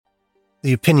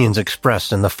The opinions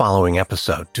expressed in the following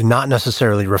episode do not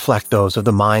necessarily reflect those of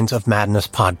the Minds of Madness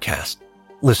podcast.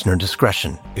 Listener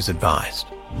discretion is advised.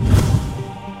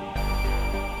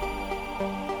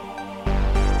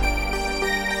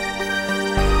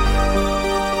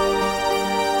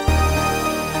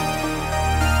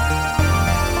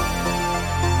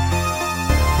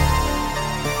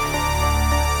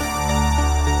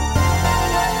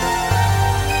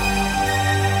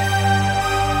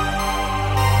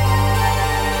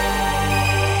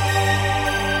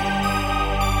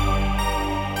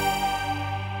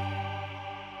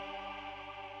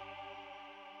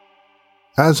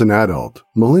 As an adult,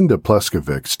 Melinda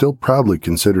Pleskovic still proudly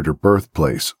considered her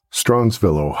birthplace,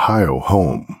 Strongsville, Ohio,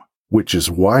 home, which is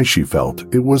why she felt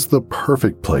it was the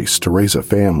perfect place to raise a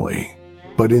family.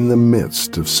 But in the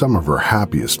midst of some of her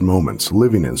happiest moments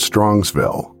living in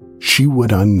Strongsville, she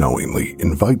would unknowingly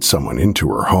invite someone into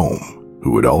her home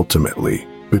who would ultimately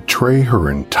betray her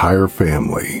entire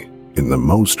family in the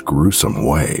most gruesome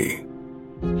way.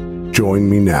 Join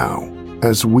me now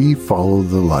as we follow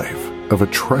the life of a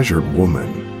treasured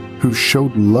woman who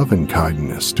showed love and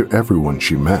kindness to everyone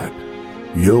she met.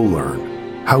 You'll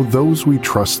learn how those we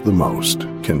trust the most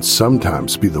can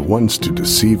sometimes be the ones to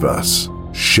deceive us,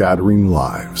 shattering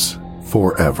lives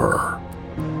forever.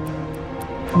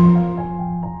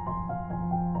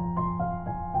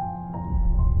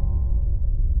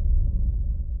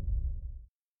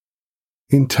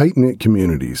 In tight-knit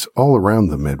communities all around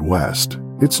the Midwest,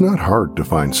 it's not hard to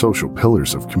find social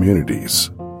pillars of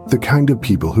communities. The kind of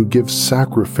people who give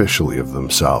sacrificially of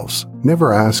themselves,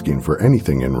 never asking for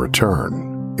anything in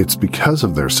return. It's because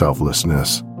of their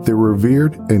selflessness, they're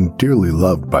revered and dearly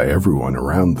loved by everyone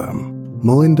around them.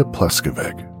 Melinda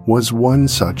Pleskovic was one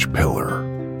such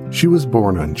pillar. She was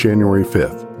born on January 5,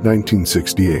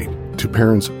 1968, to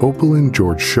parents Opal and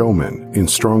George Showman in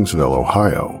Strongsville,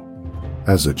 Ohio.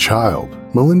 As a child,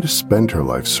 Melinda spent her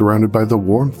life surrounded by the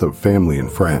warmth of family and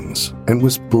friends, and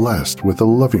was blessed with a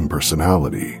loving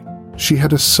personality. She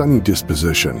had a sunny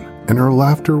disposition, and her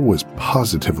laughter was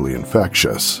positively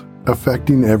infectious,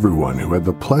 affecting everyone who had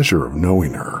the pleasure of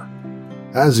knowing her.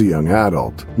 As a young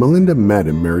adult, Melinda met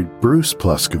and married Bruce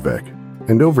Pleskovic,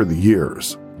 and over the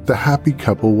years, the happy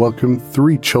couple welcomed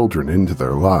 3 children into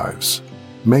their lives: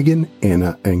 Megan,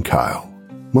 Anna, and Kyle.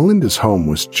 Melinda's home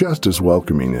was just as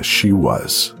welcoming as she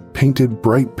was, painted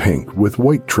bright pink with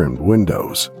white-trimmed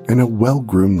windows and a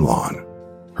well-groomed lawn.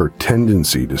 Her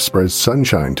tendency to spread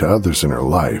sunshine to others in her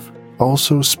life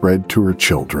also spread to her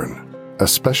children,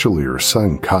 especially her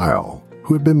son Kyle,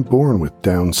 who had been born with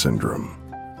Down syndrome.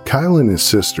 Kyle and his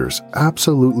sisters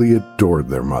absolutely adored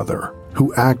their mother,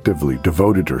 who actively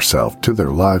devoted herself to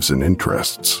their lives and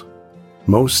interests.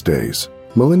 Most days,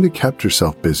 Melinda kept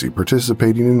herself busy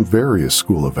participating in various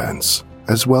school events,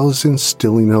 as well as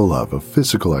instilling a love of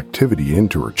physical activity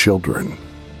into her children.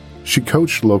 She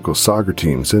coached local soccer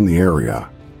teams in the area,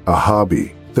 a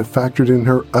hobby that factored in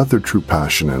her other true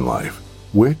passion in life,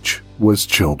 which was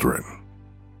children.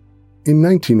 In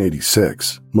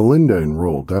 1986, Melinda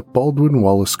enrolled at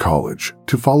Baldwin-Wallace College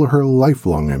to follow her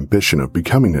lifelong ambition of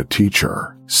becoming a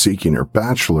teacher, seeking her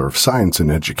Bachelor of Science in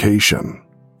Education.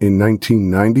 In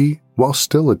 1990, while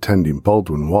still attending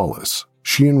Baldwin-Wallace,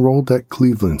 she enrolled at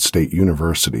Cleveland State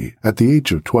University at the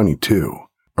age of 22.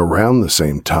 Around the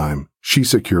same time, she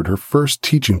secured her first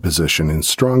teaching position in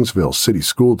Strongsville City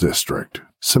School District,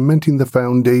 cementing the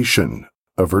foundation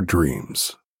of her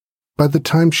dreams. By the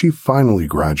time she finally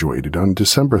graduated on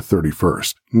December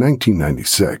 31st,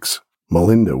 1996,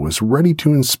 Melinda was ready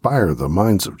to inspire the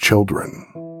minds of children.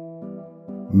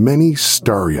 Many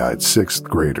starry-eyed 6th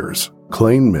graders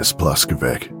claimed Miss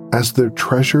Pleskovic as their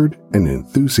treasured and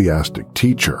enthusiastic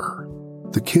teacher.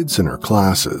 The kids in her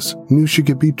classes knew she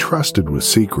could be trusted with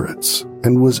secrets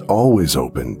and was always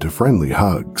open to friendly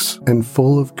hugs and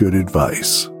full of good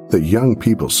advice that young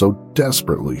people so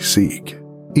desperately seek.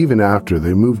 Even after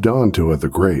they moved on to other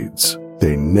grades,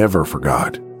 they never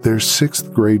forgot their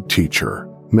 6th grade teacher,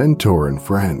 mentor, and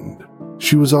friend.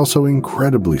 She was also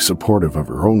incredibly supportive of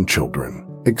her own children,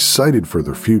 excited for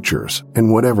their futures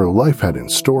and whatever life had in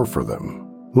store for them.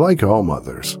 Like all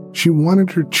mothers, she wanted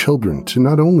her children to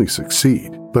not only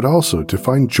succeed, but also to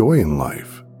find joy in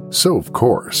life. So, of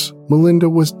course, Melinda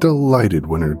was delighted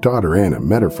when her daughter Anna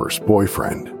met her first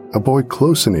boyfriend, a boy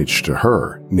close in age to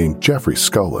her named Jeffrey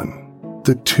Scullin.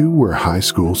 The two were high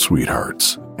school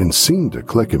sweethearts and seemed to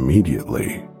click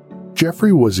immediately.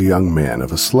 Jeffrey was a young man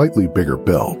of a slightly bigger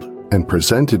build and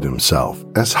presented himself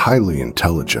as highly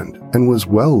intelligent and was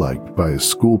well-liked by his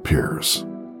school peers.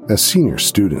 As senior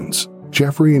students,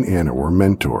 Jeffrey and Anna were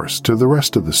mentors to the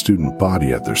rest of the student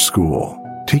body at their school,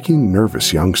 taking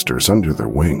nervous youngsters under their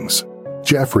wings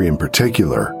Jeffrey, in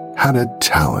particular, had a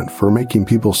talent for making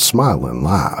people smile and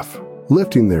laugh,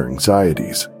 lifting their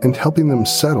anxieties and helping them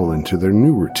settle into their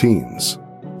new routines.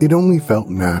 It only felt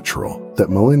natural that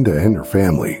Melinda and her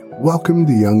family welcomed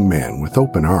the young man with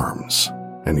open arms,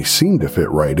 and he seemed to fit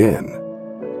right in.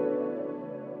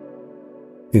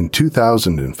 In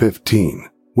 2015,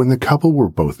 when the couple were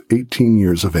both 18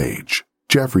 years of age,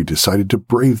 Jeffrey decided to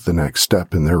brave the next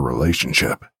step in their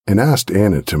relationship and asked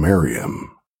Anna to marry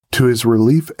him. To his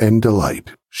relief and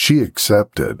delight, she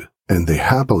accepted, and they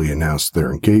happily announced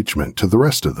their engagement to the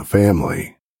rest of the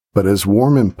family. But as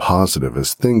warm and positive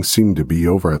as things seemed to be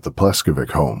over at the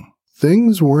Pleskovic home,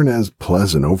 things weren't as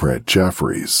pleasant over at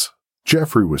Jeffrey's.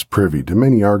 Jeffrey was privy to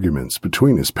many arguments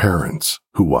between his parents,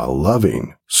 who, while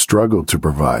loving, struggled to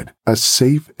provide a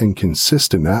safe and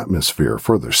consistent atmosphere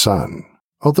for their son.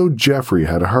 Although Jeffrey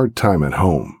had a hard time at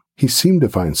home, he seemed to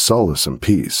find solace and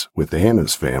peace with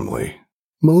Anna's family.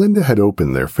 Melinda had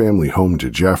opened their family home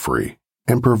to Jeffrey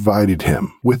and provided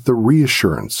him with the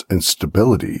reassurance and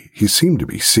stability he seemed to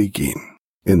be seeking.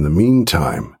 In the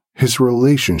meantime, his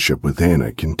relationship with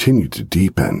Anna continued to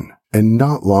deepen, and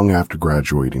not long after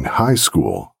graduating high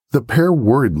school, the pair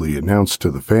worriedly announced to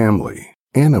the family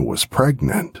Anna was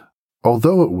pregnant.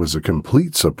 Although it was a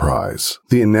complete surprise,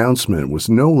 the announcement was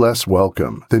no less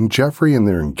welcome than Jeffrey and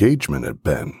their engagement had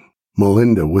been.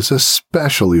 Melinda was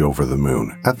especially over the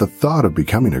moon at the thought of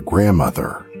becoming a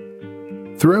grandmother.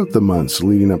 Throughout the months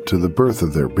leading up to the birth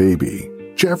of their baby,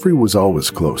 Jeffrey was always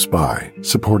close by,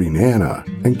 supporting Anna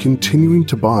and continuing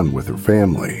to bond with her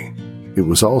family. It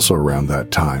was also around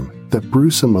that time that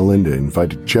Bruce and Melinda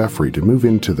invited Jeffrey to move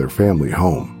into their family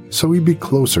home so he'd be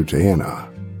closer to Anna.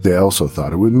 They also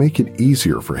thought it would make it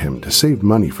easier for him to save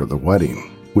money for the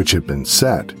wedding, which had been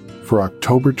set for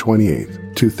October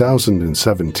 28,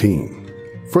 2017.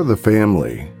 For the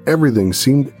family, everything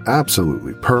seemed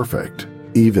absolutely perfect.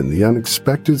 Even the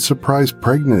unexpected surprise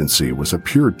pregnancy was a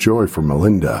pure joy for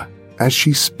Melinda, as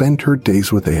she spent her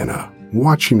days with Anna,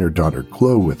 watching her daughter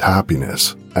glow with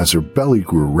happiness as her belly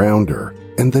grew rounder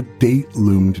and the date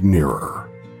loomed nearer.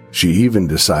 She even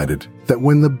decided that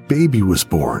when the baby was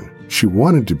born, she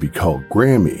wanted to be called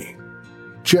Grammy.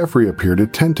 Jeffrey appeared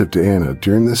attentive to Anna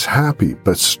during this happy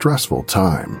but stressful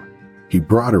time. He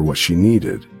brought her what she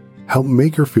needed, helped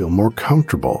make her feel more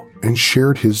comfortable, and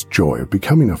shared his joy of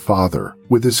becoming a father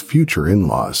with his future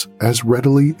in-laws as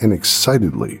readily and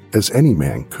excitedly as any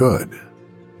man could.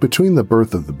 Between the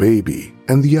birth of the baby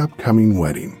and the upcoming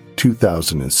wedding,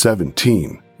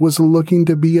 2017 was looking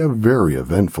to be a very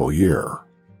eventful year.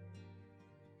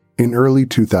 In early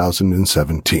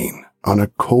 2017, on a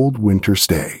cold winter's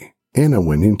day, Anna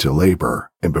went into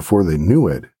labor, and before they knew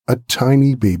it, a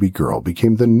tiny baby girl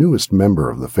became the newest member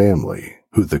of the family,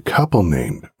 who the couple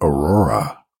named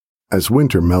Aurora. As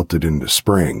winter melted into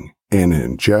spring, Anna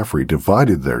and Jeffrey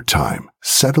divided their time,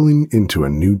 settling into a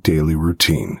new daily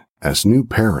routine as new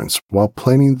parents while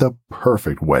planning the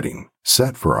perfect wedding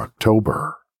set for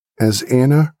October. As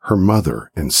Anna, her mother,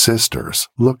 and sisters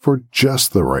looked for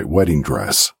just the right wedding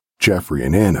dress, Jeffrey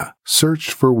and Anna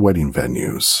searched for wedding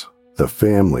venues. The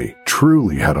family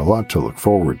truly had a lot to look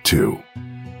forward to.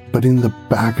 But in the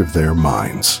back of their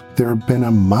minds, there had been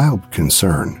a mild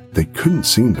concern they couldn't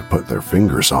seem to put their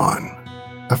fingers on.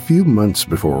 A few months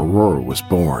before Aurora was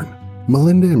born,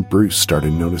 Melinda and Bruce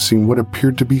started noticing what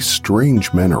appeared to be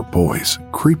strange men or boys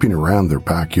creeping around their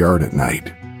backyard at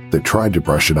night. They tried to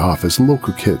brush it off as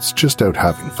local kids just out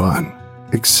having fun,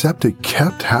 except it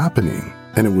kept happening,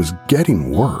 and it was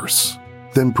getting worse.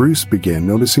 Then Bruce began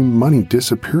noticing money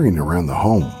disappearing around the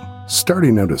home,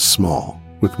 starting out as small,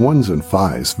 with ones and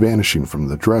fives vanishing from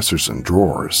the dressers and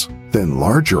drawers. Then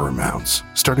larger amounts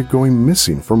started going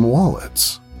missing from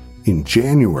wallets. In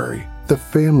January, the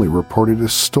family reported a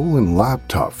stolen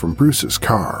laptop from Bruce's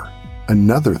car.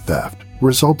 Another theft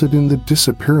resulted in the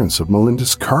disappearance of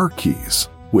Melinda's car keys,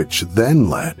 which then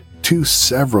led to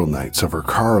several nights of her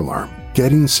car alarm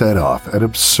getting set off at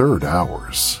absurd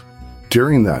hours.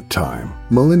 During that time,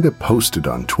 Melinda posted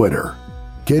on Twitter,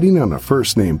 "Getting on a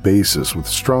first-name basis with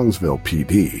Strongsville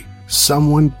PD.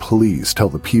 Someone please tell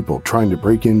the people trying to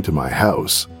break into my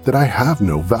house that I have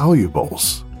no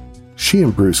valuables." She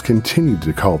and Bruce continued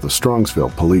to call the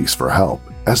Strongsville police for help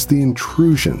as the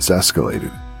intrusions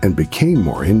escalated and became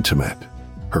more intimate.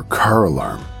 Her car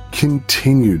alarm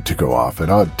continued to go off at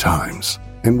odd times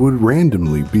and would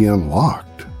randomly be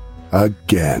unlocked.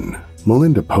 Again,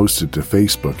 Melinda posted to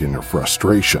Facebook in her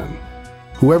frustration,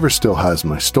 "Whoever still has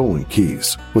my stolen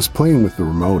keys was playing with the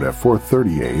remote at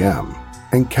 4:30 a.m.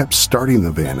 and kept starting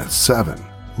the van at 7.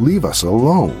 Leave us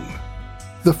alone."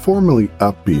 The formerly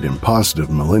upbeat and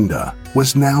positive Melinda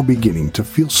was now beginning to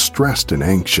feel stressed and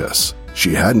anxious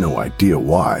She had no idea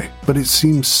why, but it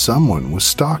seems someone was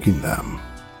stalking them.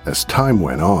 As time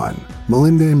went on,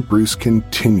 Melinda and Bruce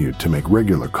continued to make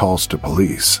regular calls to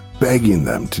police, begging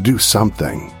them to do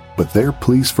something, but their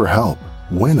pleas for help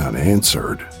went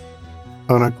unanswered.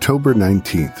 On October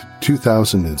 19,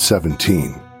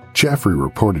 2017, Jeffrey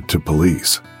reported to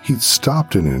police he'd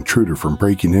stopped an intruder from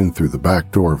breaking in through the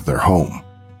back door of their home,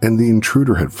 and the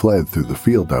intruder had fled through the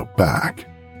field out back,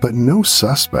 but no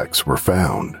suspects were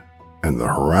found, and the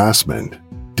harassment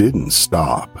didn't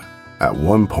stop. At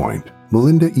one point,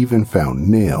 Melinda even found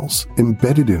nails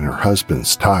embedded in her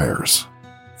husband's tires.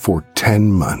 For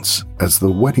 10 months, as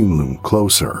the wedding loomed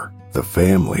closer, the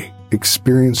family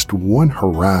experienced one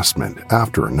harassment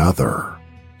after another.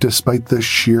 Despite the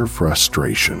sheer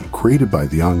frustration created by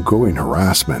the ongoing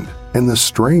harassment and the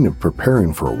strain of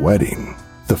preparing for a wedding,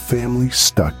 the family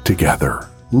stuck together,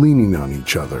 leaning on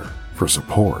each other for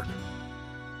support.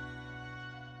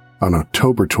 On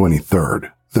October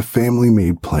 23rd, the family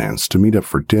made plans to meet up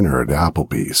for dinner at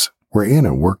Applebee's, where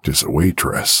Anna worked as a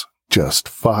waitress, just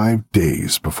 5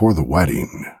 days before the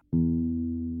wedding.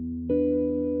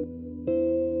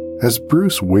 As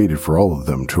Bruce waited for all of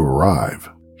them to arrive,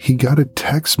 he got a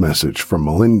text message from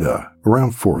Melinda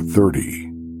around 4:30.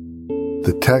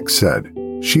 The text said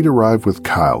she'd arrived with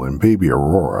Kyle and baby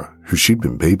Aurora, who she'd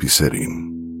been babysitting.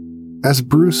 As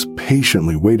Bruce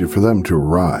patiently waited for them to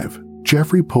arrive,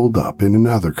 Jeffrey pulled up in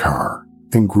another car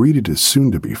and greeted his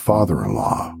soon-to-be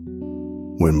father-in-law.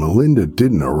 When Melinda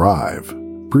didn't arrive,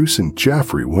 Bruce and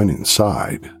Jeffrey went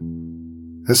inside.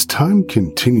 As time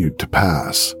continued to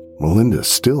pass, Melinda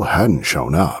still hadn't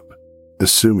shown up.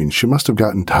 Assuming she must have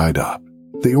gotten tied up,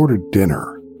 they ordered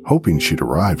dinner, hoping she'd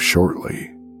arrive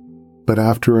shortly. But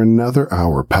after another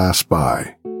hour passed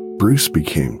by, Bruce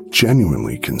became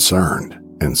genuinely concerned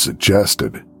and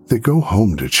suggested they go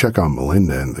home to check on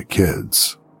Melinda and the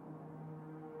kids.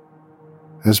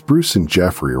 As Bruce and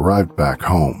Jeffrey arrived back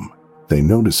home, they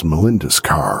noticed Melinda's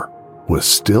car was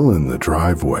still in the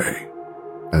driveway.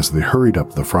 As they hurried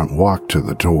up the front walk to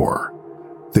the door,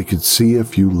 they could see a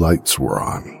few lights were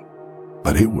on,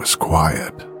 but it was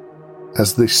quiet.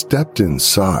 As they stepped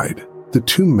inside, the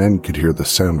two men could hear the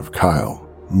sound of Kyle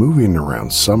moving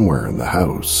around somewhere in the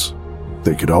house.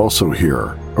 They could also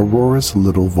hear Aurora's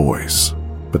little voice,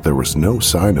 but there was no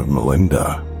sign of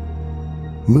Melinda.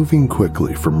 Moving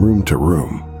quickly from room to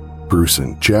room, Bruce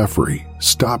and Jeffrey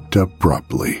stopped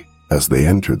abruptly as they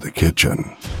entered the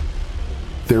kitchen.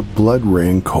 Their blood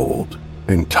ran cold,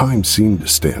 and time seemed to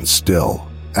stand still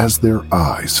as their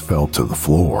eyes fell to the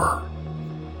floor.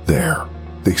 There,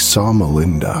 they saw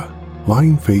Melinda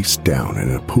lying face down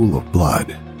in a pool of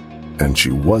blood, and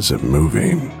she wasn't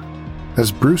moving.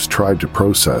 As Bruce tried to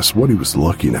process what he was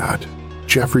looking at,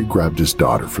 Jeffrey grabbed his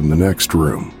daughter from the next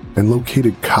room and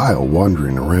located Kyle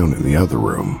wandering around in the other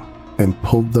room and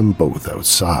pulled them both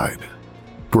outside.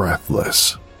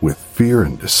 Breathless, with fear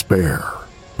and despair,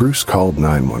 Bruce called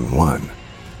 911.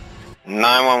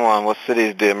 911, what city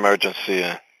is the emergency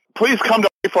in? Please come to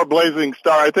for Blazing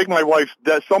Star. I think my wife's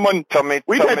dead. Someone,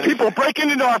 we've had people breaking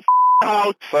into our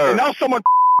house, sir, and now someone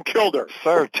killed her.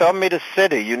 Sir, tell me the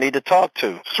city you need to talk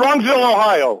to. Strongsville,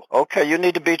 Ohio. Okay, you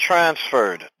need to be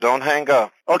transferred. Don't hang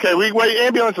up. Okay, we wait.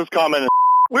 Ambulance is coming.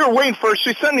 We were waiting for.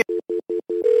 She sent me.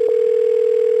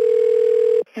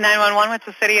 911, what's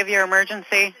the city of your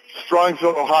emergency?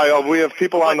 Strongsville, Ohio. We have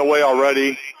people on the way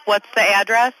already. What's the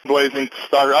address? Blazing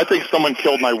Star. I think someone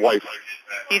killed my wife.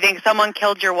 You think someone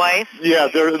killed your wife? Yeah,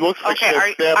 it looks like she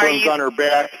has stab wounds on her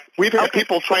back. We've had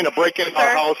people trying to break into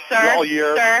our house all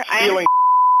year, stealing.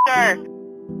 Sir.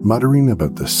 Muttering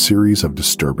about the series of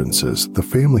disturbances the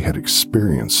family had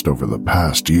experienced over the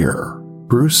past year,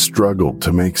 Bruce struggled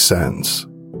to make sense.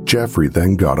 Jeffrey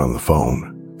then got on the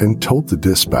phone and told the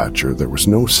dispatcher there was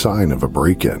no sign of a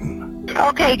break-in.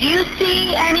 Okay, do you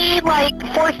see any,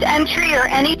 forced entry or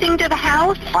anything to the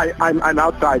house? I'm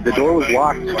outside. The door was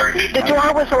locked. The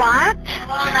door was locked?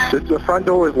 The front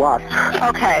door was locked.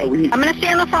 Okay. I'm going to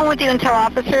stay on the phone with you until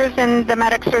officers and the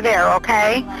medics are there,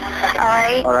 okay? All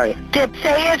right? All right.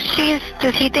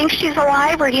 Does he think she's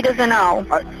alive or he doesn't know?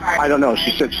 I don't know.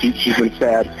 She said she's been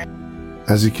stabbed.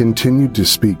 As he continued to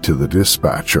speak to the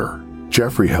dispatcher,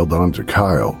 Jeffrey held on to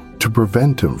Kyle to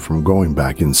prevent him from going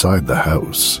back inside the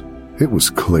house. It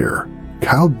was clear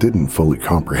Kyle didn't fully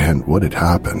comprehend what had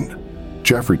happened.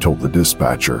 Jeffrey told the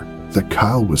dispatcher that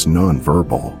Kyle was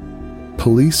nonverbal.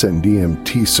 Police and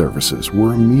EMT services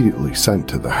were immediately sent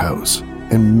to the house,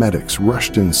 and medics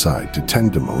rushed inside to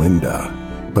tend to Melinda.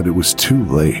 But it was too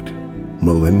late.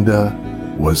 Melinda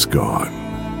was gone.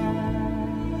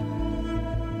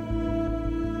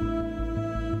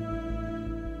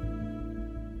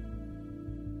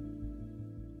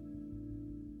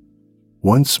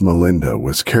 Once Melinda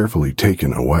was carefully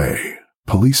taken away,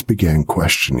 police began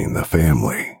questioning the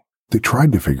family. They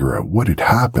tried to figure out what had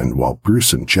happened while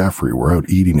Bruce and Jeffrey were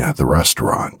out eating at the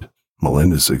restaurant.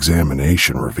 Melinda's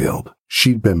examination revealed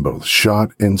she'd been both shot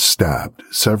and stabbed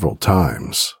several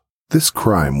times. This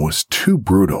crime was too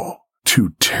brutal,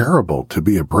 too terrible to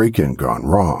be a break-in gone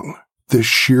wrong. The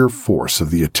sheer force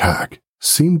of the attack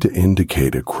seemed to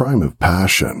indicate a crime of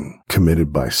passion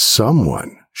committed by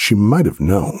someone she might have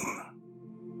known.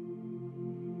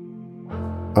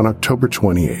 On October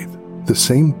 28th, the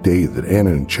same day that Anna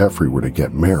and Jeffrey were to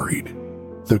get married,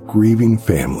 the grieving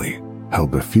family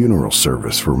held a funeral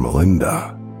service for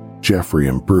Melinda. Jeffrey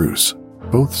and Bruce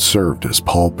both served as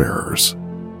pallbearers,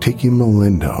 taking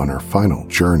Melinda on her final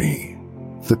journey.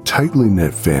 The tightly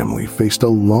knit family faced a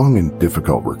long and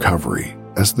difficult recovery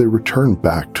as they returned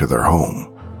back to their home,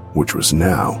 which was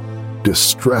now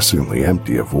distressingly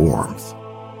empty of warmth.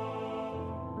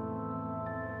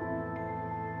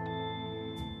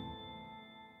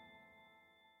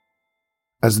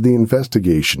 As the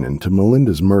investigation into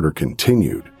Melinda's murder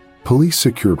continued, police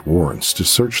secured warrants to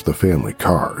search the family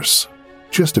cars.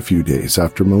 Just a few days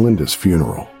after Melinda's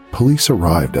funeral, police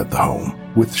arrived at the home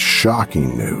with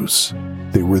shocking news.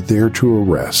 They were there to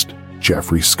arrest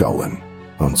Jeffrey Scullin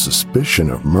on suspicion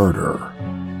of murder.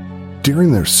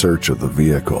 During their search of the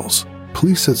vehicles,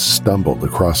 police had stumbled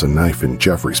across a knife in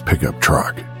Jeffrey's pickup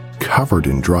truck, covered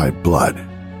in dried blood,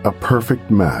 a perfect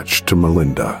match to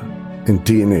Melinda, and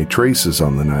DNA traces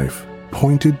on the knife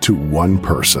pointed to one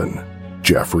person,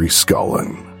 Jeffrey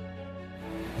Scullin.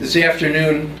 This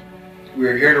afternoon, we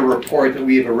are here to report that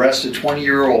we have arrested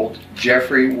 20-year-old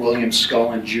Jeffrey William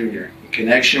Scullin Jr. in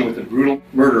connection with the brutal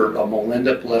murder of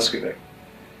Melinda Pleskovic.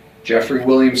 Jeffrey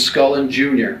William Scullin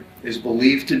Jr. is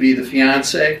believed to be the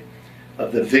fiancé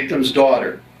of the victim's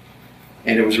daughter,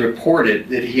 and it was reported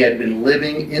that he had been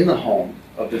living in the home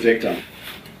of the victim.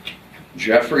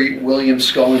 Jeffrey William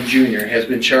Scullin Jr. has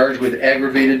been charged with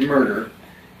aggravated murder,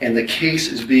 and the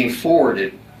case is being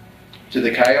forwarded to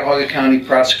the Cuyahoga County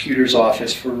Prosecutor's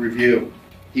Office for review.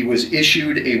 He was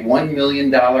issued a $1 million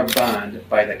bond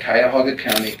by the Cuyahoga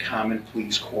County Common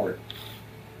Pleas Court.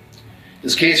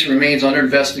 This case remains under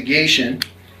investigation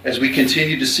as we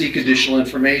continue to seek additional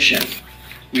information.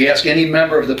 We ask any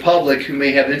member of the public who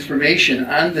may have information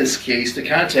on this case to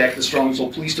contact the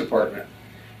Strongsville Police Department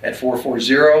at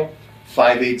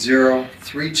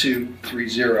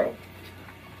 440-580-3230.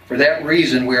 For that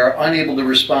reason, we are unable to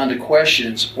respond to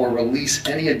questions or release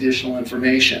any additional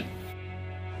information.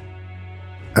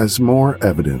 As more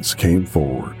evidence came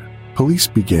forward, police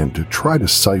began to try to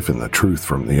siphon the truth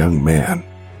from the young man,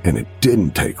 and it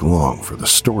didn't take long for the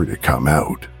story to come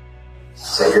out.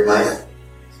 Is that your knife?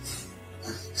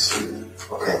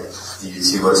 Okay. Do you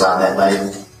see what's on that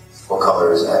knife? What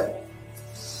color is that?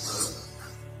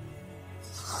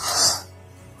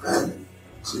 Red.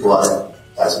 Blood.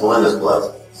 That's Melinda's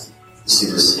blood. You see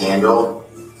this handle?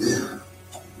 Yeah.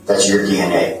 That's your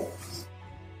DNA.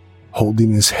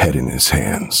 Holding his head in his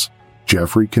hands,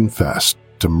 Jeffrey confessed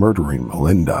to murdering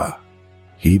Melinda.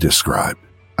 He described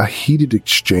a heated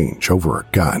exchange over a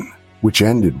gun, which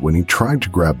ended when he tried to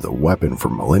grab the weapon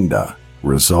from Melinda,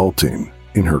 resulting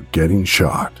in her getting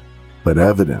shot. But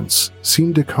evidence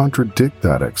seemed to contradict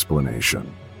that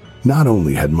explanation. Not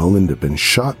only had Melinda been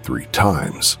shot 3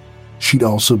 times, she'd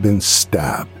also been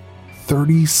stabbed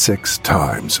 36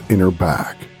 times in her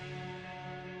back.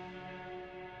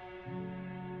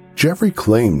 Jeffrey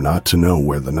claimed not to know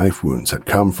where the knife wounds had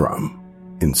come from,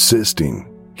 insisting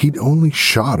he'd only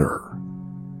shot her.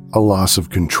 A loss of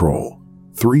control,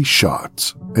 3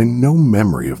 shots, and no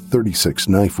memory of 36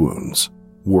 knife wounds.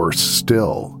 Worse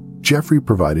still, Jeffrey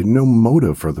provided no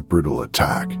motive for the brutal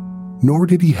attack, nor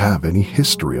did he have any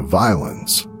history of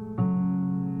violence.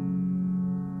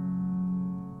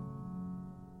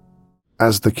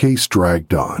 As the case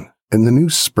dragged on and the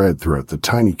news spread throughout the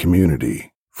tiny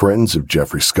community, friends of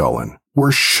Jeffrey Scullin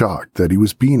were shocked that he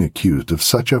was being accused of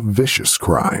such a vicious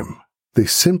crime. They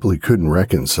simply couldn't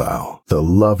reconcile the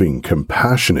loving,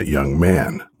 compassionate young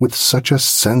man with such a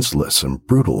senseless and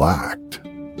brutal act.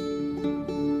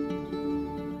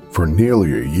 For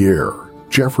nearly a year,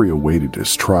 Jeffrey awaited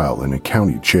his trial in a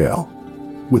county jail.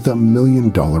 With a $1 million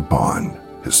bond,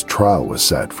 his trial was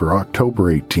set for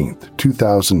October 18,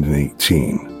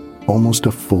 2018, almost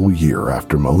a full year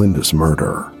after Melinda's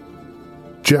murder.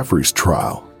 Jeffrey's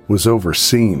trial was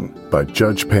overseen by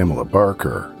Judge Pamela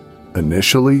Barker.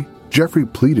 Initially, Jeffrey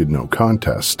pleaded no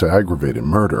contest to aggravated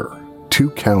murder, 2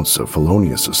 counts of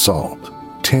felonious assault,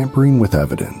 tampering with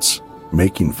evidence,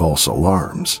 making false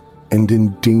alarms, and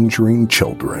endangering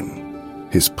children.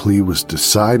 His plea was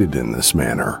decided in this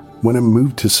manner when a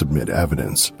move to submit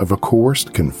evidence of a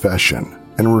coerced confession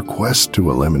and a request to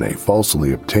eliminate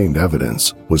falsely obtained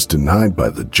evidence was denied by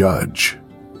the judge.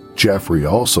 Jeffrey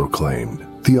also claimed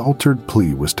the altered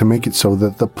plea was to make it so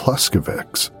that the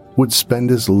Pleskovics would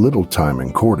spend as little time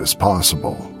in court as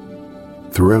possible.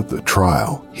 Throughout the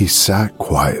trial, he sat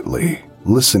quietly,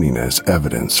 listening as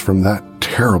evidence from that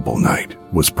terrible night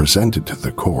was presented to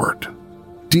the court.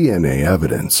 DNA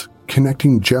evidence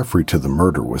connecting Jeffrey to the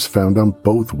murder was found on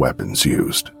both weapons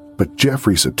used, but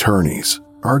Jeffrey's attorneys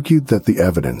argued that the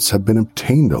evidence had been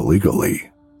obtained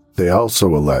illegally. They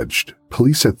also alleged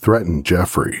police had threatened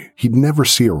Jeffrey he'd never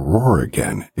see Aurora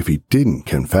again if he didn't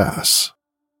confess.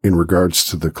 In regards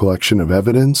to the collection of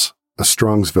evidence, a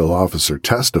Strongsville officer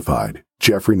testified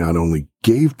Jeffrey not only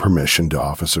gave permission to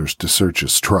officers to search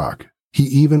his truck, he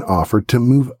even offered to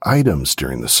move items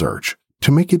during the search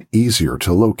to make it easier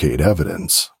to locate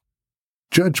evidence.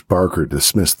 Judge Barker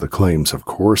dismissed the claims of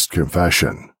coerced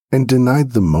confession and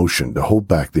denied the motion to hold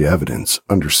back the evidence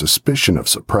under suspicion of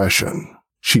suppression.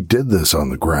 She did this on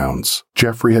the grounds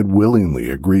Jeffrey had willingly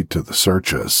agreed to the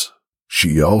searches.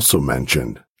 She also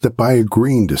mentioned that by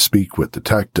agreeing to speak with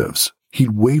detectives,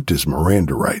 he'd waived his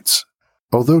Miranda rights.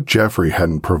 Although Jeffrey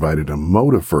hadn't provided a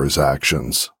motive for his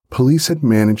actions, police had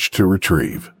managed to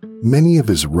retrieve many of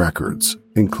his records,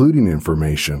 including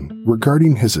information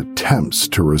regarding his attempts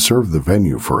to reserve the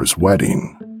venue for his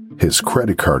wedding. His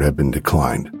credit card had been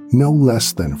declined no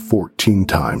less than 14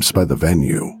 times by the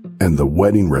venue, and the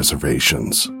wedding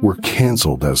reservations were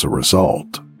canceled as a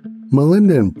result.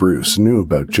 Melinda and Bruce knew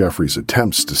about Jeffrey's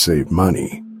attempts to save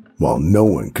money. While no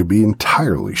one could be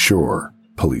entirely sure,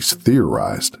 police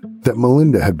theorized that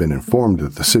Melinda had been informed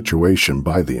of the situation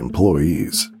by the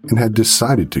employees and had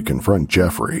decided to confront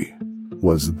Jeffrey.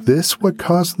 Was this what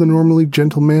caused the normally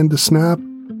gentle man to snap?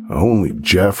 Only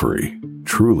Jeffrey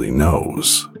truly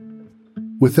knows.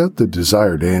 Without the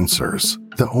desired answers,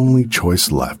 the only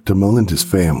choice left to Melinda's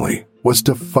family was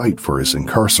to fight for his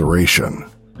incarceration,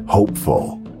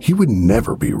 hopeful he would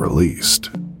never be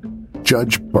released.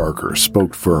 Judge Barker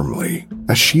spoke firmly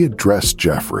as she addressed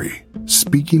Jeffrey,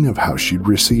 speaking of how she'd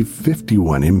received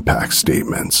 51 impact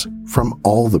statements from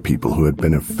all the people who had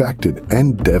been affected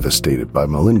and devastated by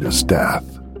Melinda's death.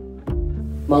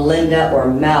 Melinda,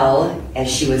 or Mel,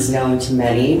 as she was known to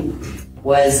many,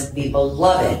 was the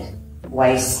beloved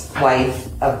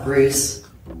wife of Bruce,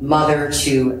 mother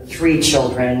to 3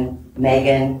 children,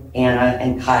 Megan, Anna,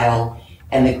 and Kyle,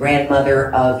 and the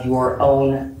grandmother of your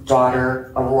own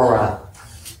daughter, Aurora.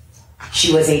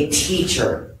 She was a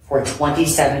teacher for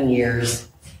 27 years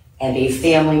and a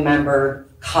family member,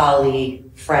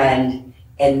 colleague, friend,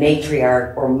 and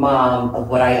matriarch or mom of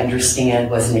what I understand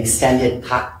was an extended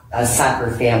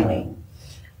soccer family.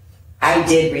 I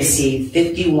did receive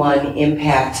 51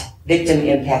 victim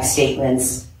impact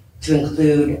statements, to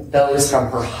include those from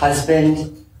her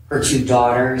husband, her 2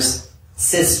 daughters,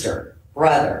 sister,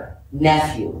 brother,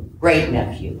 nephew,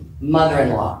 great-nephew,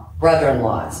 mother-in-law,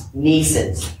 brother-in-laws,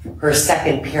 nieces, her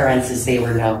second parents as they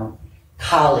were known,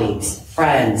 colleagues,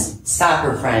 friends,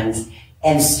 soccer friends,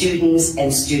 and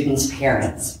students'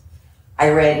 parents.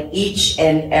 I read each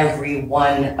and every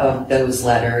one of those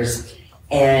letters,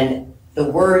 and the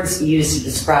words used to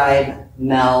describe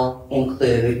Mel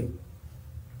include,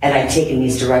 and I've taken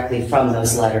these directly from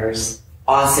those letters,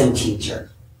 awesome teacher,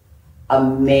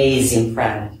 amazing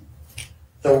friend,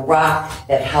 the rock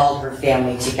that held her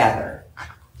family together,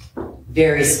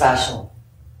 very special,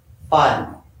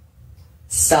 fun,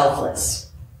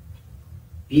 selfless,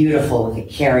 beautiful with a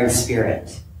caring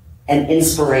spirit, an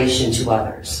inspiration to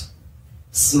others,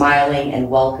 smiling and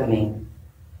welcoming,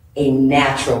 a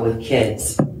natural with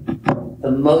kids,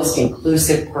 the most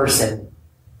inclusive person,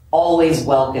 always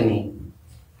welcoming,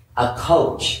 a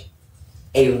coach,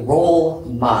 a role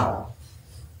model,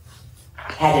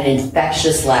 had an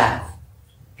infectious laugh,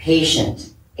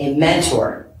 patient, a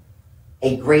mentor,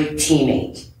 a great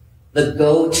teammate, the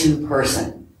go-to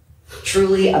person,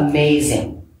 truly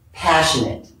amazing,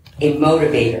 passionate, a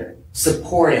motivator,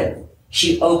 supportive.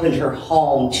 She opened her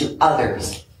home to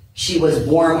others. She was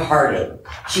warm-hearted.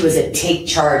 She was a take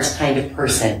charge kind of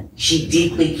person. She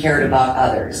deeply cared about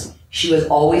others. She was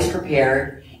always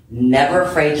prepared, never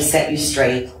afraid to set you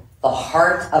straight, the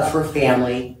heart of her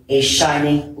family, a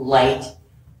shining light,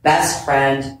 best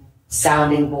friend,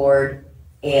 sounding board,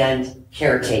 and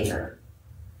caretaker.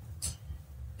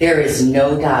 There is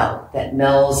no doubt that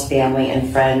Mel's family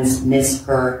and friends miss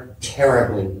her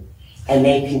terribly, and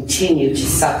they continue to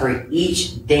suffer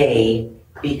each day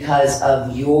because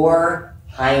of your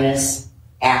heinous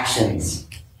actions.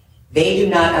 They do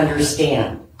not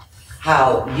understand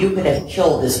how you could have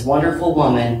killed this wonderful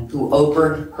woman who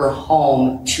opened her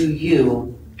home to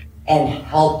you and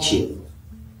helped you.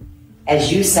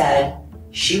 As you said,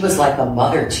 she was like a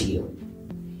mother to you,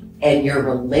 and your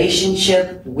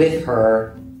relationship with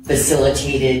her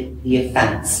facilitated the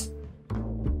offense.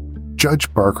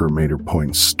 Judge Barker made her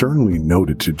point sternly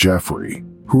noted to Jeffrey,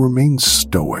 who remained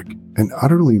stoic and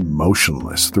utterly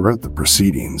motionless throughout the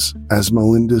proceedings as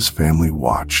Melinda's family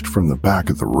watched from the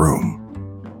back of the room.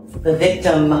 The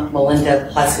victim,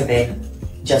 Melinda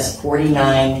Pleskovic, just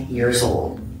 49 years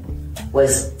old,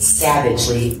 was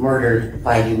savagely murdered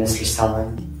by you, Mr.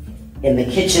 Scullen, in the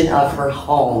kitchen of her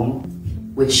home,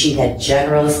 which she had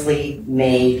generously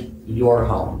made your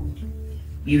home.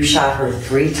 You shot her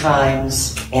 3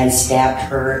 times and stabbed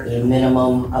her a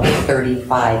minimum of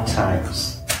 35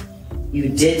 times. You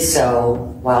did so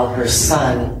while her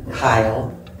son, Kyle,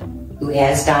 who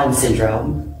has Down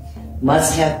syndrome,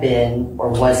 must have been or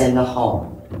was in the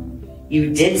home.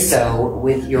 You did so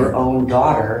with your own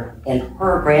daughter and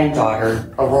her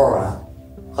granddaughter, Aurora,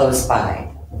 close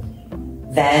by.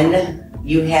 Then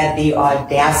you had the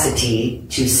audacity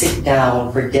to sit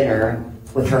down for dinner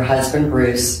with her husband,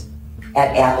 Bruce,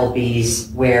 at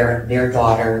Applebee's, where their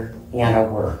daughter, Anna,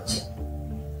 worked.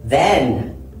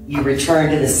 Then you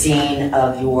returned to the scene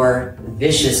of your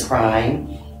vicious crime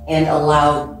and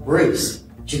allowed Bruce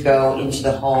to go into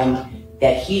the home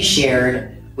that he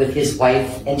shared with his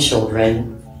wife and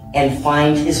children and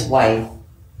find his wife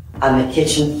on the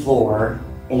kitchen floor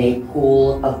in a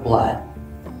pool of blood.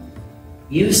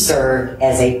 You served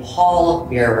as a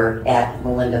pallbearer at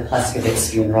Melinda Pleskovic's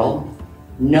funeral,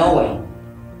 knowing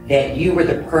that you were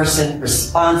the person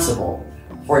responsible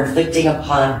for inflicting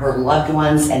upon her loved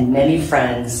ones and many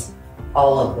friends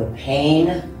all of the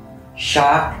pain,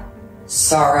 shock,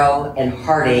 sorrow, and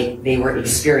heartache they were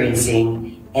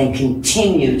experiencing and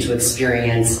continue to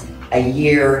experience a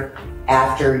year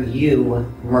after you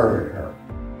murdered her.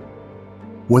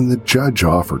 When the judge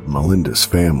offered Melinda's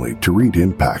family to read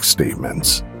impact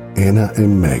statements, Anna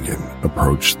and Megan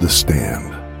approached the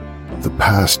stand. The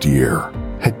past year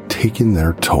had taken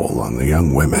their toll on the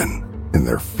young women, and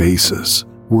their faces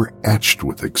were etched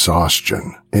with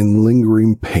exhaustion and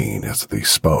lingering pain as they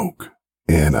spoke.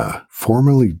 Anna,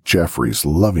 formerly Jeffrey's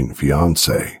loving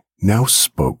fiancée, now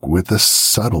spoke with a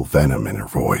subtle venom in her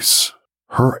voice.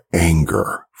 Her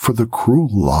anger for the cruel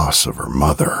loss of her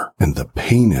mother and the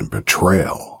pain and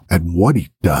betrayal at what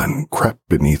he'd done crept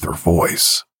beneath her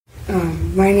voice.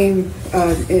 My name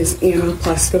is Anna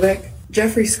Pleskovic.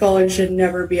 Jeffrey Scullen should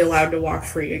never be allowed to walk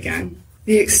free again.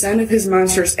 The extent of his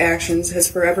monstrous actions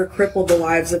has forever crippled the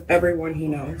lives of everyone he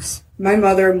knows. My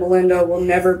mother, Melinda, will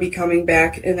never be coming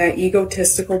back, and that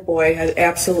egotistical boy had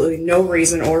absolutely no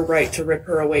reason or right to rip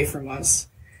her away from us.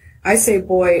 I say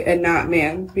boy and not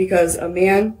man, because a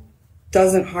man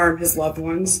doesn't harm his loved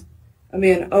ones. A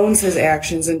man owns his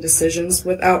actions and decisions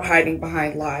without hiding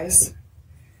behind lies.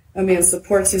 A man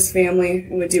supports his family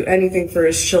and would do anything for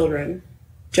his children.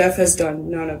 Jeff has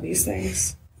done none of these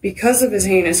things. Because of his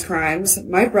heinous crimes,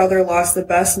 my brother lost the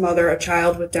best mother a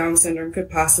child with Down syndrome could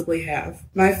possibly have.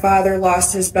 My father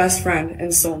lost his best friend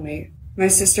and soulmate. My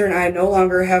sister and I no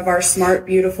longer have our smart,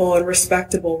 beautiful, and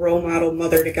respectable role model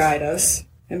mother to guide us.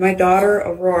 And my daughter,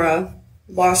 Aurora,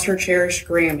 lost her cherished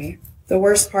Grammy. The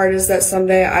worst part is that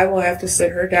someday I will have to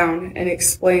sit her down and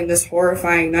explain this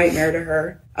horrifying nightmare to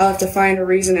her. I'll have to find a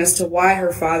reason as to why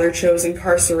her father chose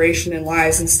incarceration and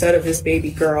lies instead of his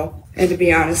baby girl. And to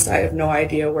be honest, I have no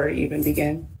idea where to even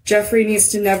begin. Jeffrey needs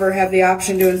to never have the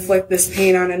option to inflict this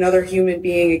pain on another human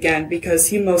being again, because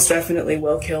he most definitely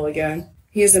will kill again.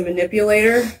 He is a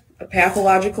manipulator, a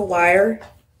pathological liar,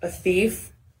 a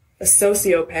thief, a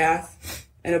sociopath,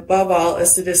 and above all, a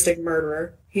sadistic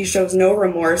murderer. He shows no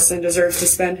remorse and deserves to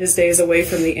spend his days away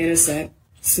from the innocent.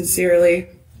 Sincerely,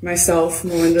 myself,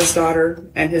 Melinda's daughter,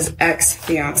 and his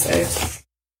ex-fiancé.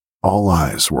 All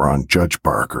eyes were on Judge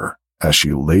Barker as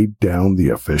she laid down the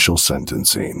official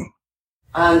sentencing.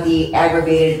 On the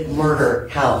aggravated murder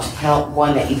count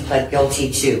 1 that you pled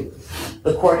guilty to,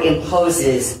 the court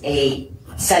imposes a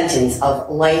sentence of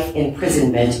life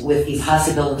imprisonment with the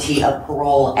possibility of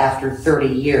parole after 30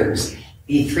 years.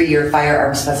 The 3-year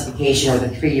firearm specification, or the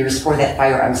 3 years for that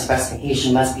firearm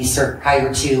specification, must be served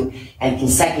prior to and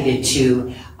consecutive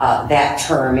to that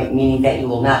term, meaning that you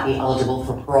will not be eligible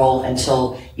for parole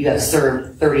until you have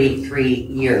served 33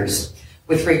 years.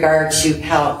 With regard to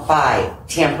count 5,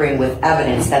 tampering with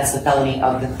evidence, that's the felony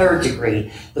of the 3rd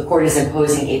degree. The court is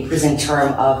imposing a prison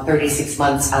term of 36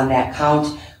 months on that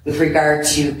count. With regard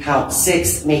to count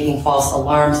 6, making false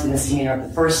alarms, the misdemeanor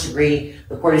of the 1st degree,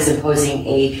 the court is imposing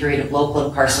a period of local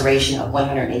incarceration of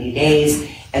 180 days.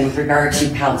 And with regard to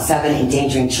count 7,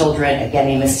 endangering children, again,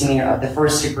 a misdemeanor of the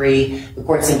first degree, the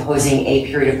court's imposing a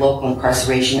period of local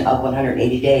incarceration of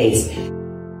 180 days.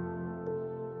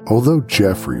 Although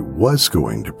Jeffrey was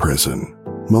going to prison,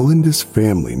 Melinda's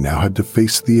family now had to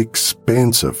face the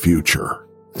expansive future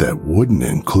that wouldn't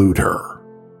include her.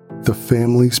 The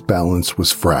family's balance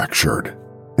was fractured,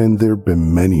 and there'd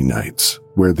been many nights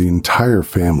where the entire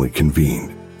family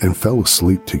convened and fell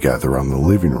asleep together on the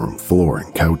living room floor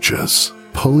and couches,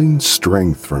 pulling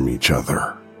strength from each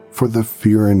other for the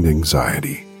fear and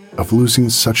anxiety of losing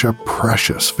such a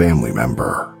precious family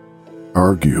member.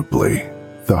 Arguably,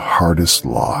 the hardest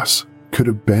loss could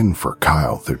have been for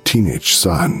Kyle, their teenage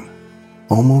son.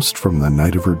 Almost from the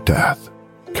night of her death,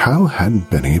 Kyle hadn't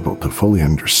been able to fully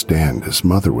understand his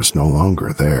mother was no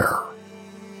longer there.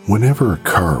 Whenever a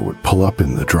car would pull up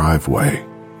in the driveway,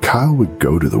 Kyle would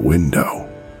go to the window,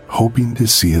 hoping to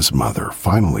see his mother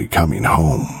finally coming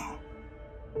home.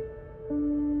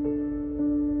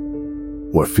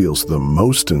 What feels the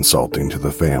most insulting to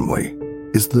the family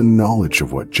is the knowledge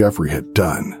of what Jeffrey had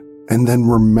done, and then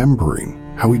remembering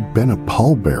how he'd been a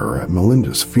pallbearer at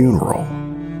Melinda's funeral.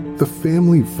 The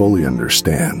family fully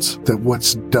understands that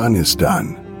what's done is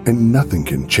done, and nothing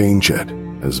can change it,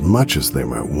 as much as they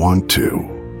might want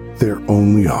to. Their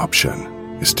only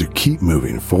option is to keep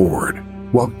moving forward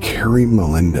while carrying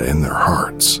Melinda in their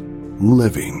hearts,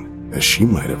 living as she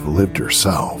might have lived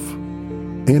herself.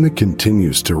 Anna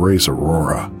continues to raise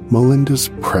Aurora, Melinda's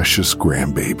precious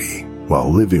grandbaby,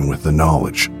 while living with the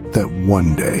knowledge that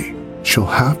one day she'll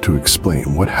have to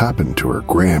explain what happened to her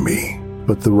Grammy.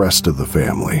 But the rest of the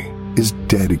family is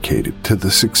dedicated to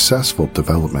the successful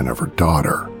development of her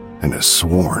daughter and has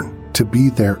sworn to be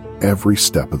there every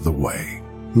step of the way.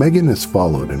 Megan has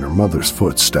followed in her mother's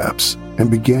footsteps and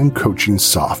began coaching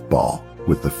softball,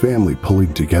 with the family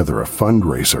pulling together a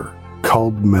fundraiser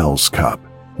called Mel's Cup,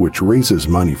 which raises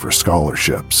money for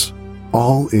scholarships,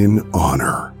 all in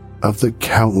honor of the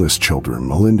countless children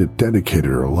Melinda dedicated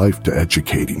her life to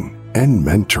educating and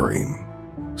mentoring.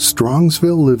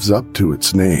 Strongsville lives up to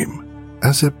its name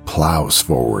as it plows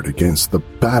forward against the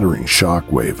battering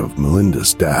shockwave of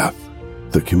Melinda's death.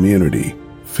 The community,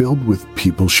 filled with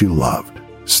people she loved,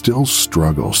 still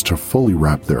struggles to fully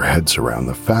wrap their heads around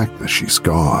the fact that she's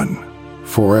gone.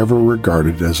 Forever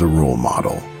regarded as a role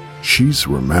model, she's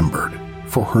remembered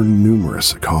for her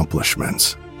numerous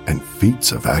accomplishments and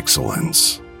feats of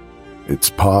excellence. It's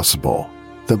possible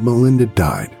that Melinda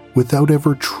died without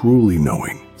ever truly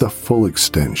knowing the full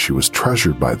extent she was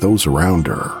treasured by those around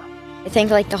her. I think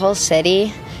the whole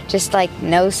city just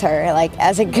knows her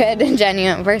as a good and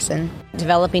genuine person.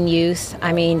 Developing youth,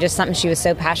 just something she was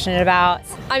so passionate about.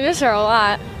 I miss her a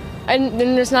lot. And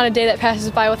then there's not a day that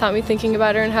passes by without me thinking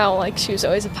about her and how she was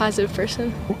always a positive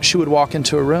person. She would walk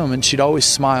into a room and she'd always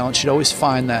smile and she'd always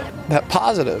find that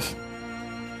positive.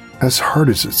 As hard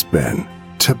as it's been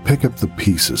to pick up the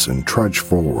pieces and trudge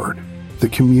forward, the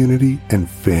community and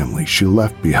family she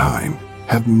left behind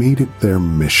have made it their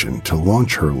mission to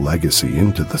launch her legacy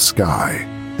into the sky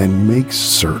and make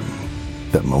certain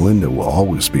that Melinda will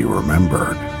always be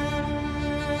remembered.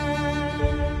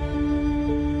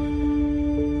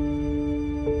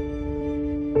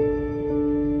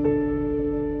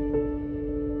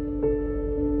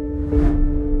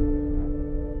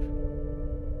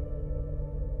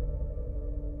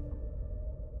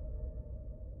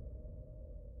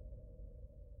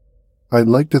 I'd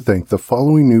like to thank the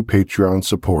following new Patreon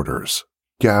supporters: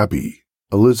 Gabby,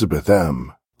 Elizabeth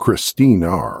M., Christine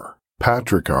R.,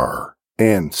 Patrick R.,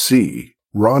 Ann C.,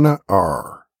 Rana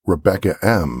R., Rebecca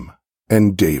M.,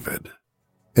 and David.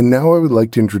 And now I would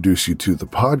like to introduce you to the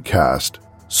podcast,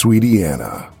 Sweetie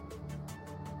Anna.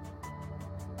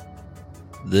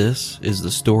 This is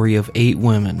the story of 8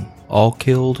 women, all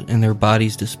killed and their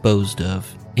bodies disposed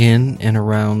of, in and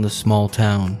around the small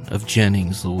town of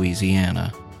Jennings,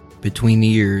 Louisiana, between the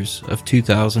years of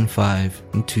 2005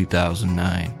 and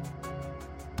 2009.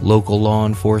 Local law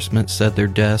enforcement said their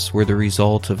deaths were the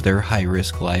result of their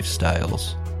high-risk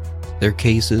lifestyles. Their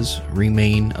cases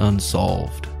remain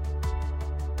unsolved.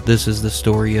 This is the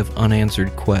story of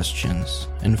unanswered questions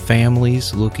and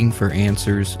families looking for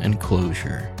answers and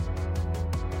closure.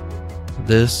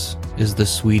 This is the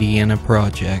Sweetie Anna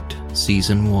Project,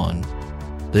 Season 1,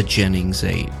 The Jennings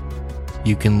 8.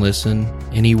 You can listen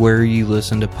anywhere you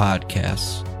listen to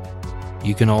podcasts.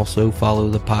 You can also follow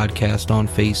the podcast on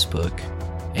Facebook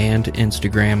and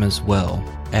Instagram as well,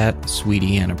 at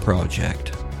Sweetie Anna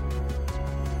Project.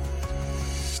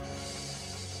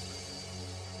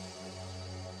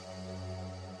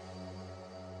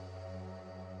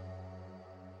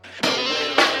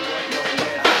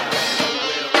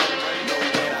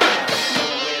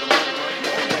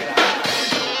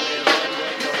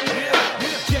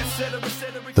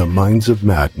 The Minds of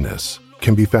Madness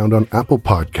can be found on Apple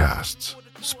Podcasts,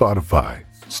 Spotify,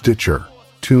 Stitcher,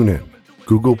 TuneIn,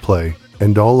 Google Play,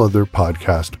 and all other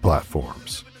podcast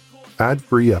platforms.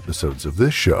 Ad-free episodes of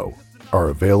this show are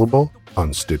available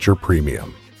on Stitcher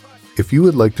Premium. If you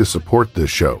would like to support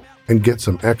this show and get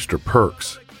some extra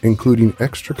perks, including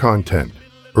extra content,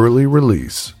 early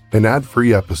release, and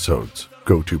ad-free episodes,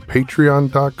 go to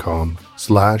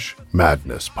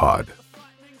patreon.com/madnesspod.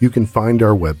 You can find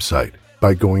our website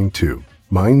by going to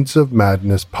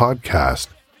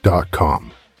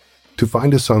mindsofmadnesspodcast.com. To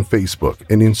find us on Facebook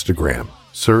and Instagram,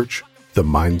 search The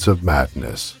Minds of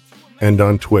Madness, and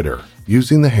on Twitter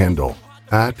using the handle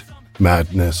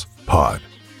 @MadnessPod.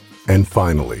 And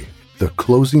finally, the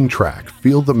closing track,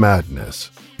 Feel the Madness,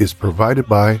 is provided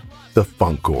by The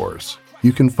Funkors.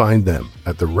 You can find them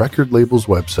at the record label's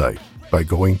website by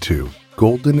going to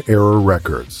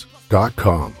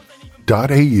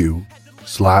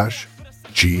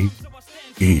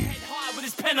goldenerarecords.com.au/GE.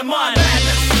 Pen of mine,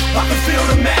 madness. I can feel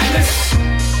the madness.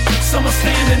 Someone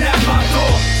standing at my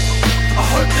door. I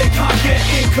hope they can't get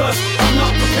in, cause I'm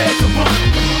not prepared to run.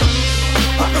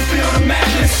 I can feel the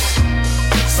madness.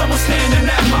 Someone standing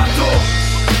at my door.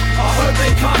 I hope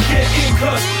they can't get in,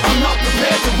 cause I'm not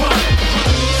prepared to run.